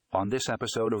On this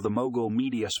episode of the Mogul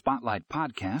Media Spotlight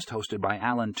podcast, hosted by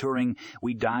Alan Turing,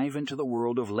 we dive into the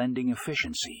world of lending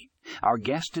efficiency. Our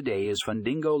guest today is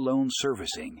Fundingo Loan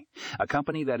Servicing, a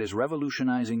company that is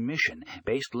revolutionizing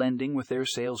mission-based lending with their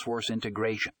Salesforce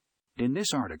integration. In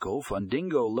this article,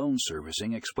 Fundingo Loan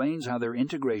Servicing explains how their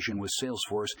integration with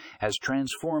Salesforce has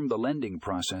transformed the lending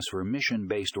process for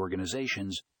mission-based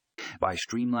organizations. By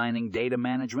streamlining data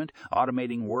management,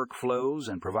 automating workflows,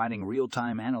 and providing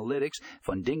real-time analytics,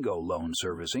 Fundingo Loan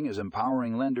Servicing is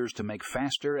empowering lenders to make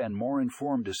faster and more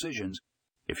informed decisions.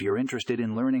 If you're interested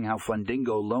in learning how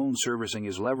Fundingo Loan Servicing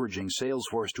is leveraging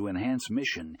Salesforce to enhance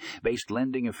mission-based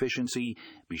lending efficiency,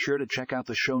 be sure to check out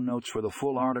the show notes for the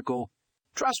full article.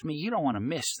 Trust me, you don't want to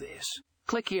miss this.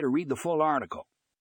 Click here to read the full article.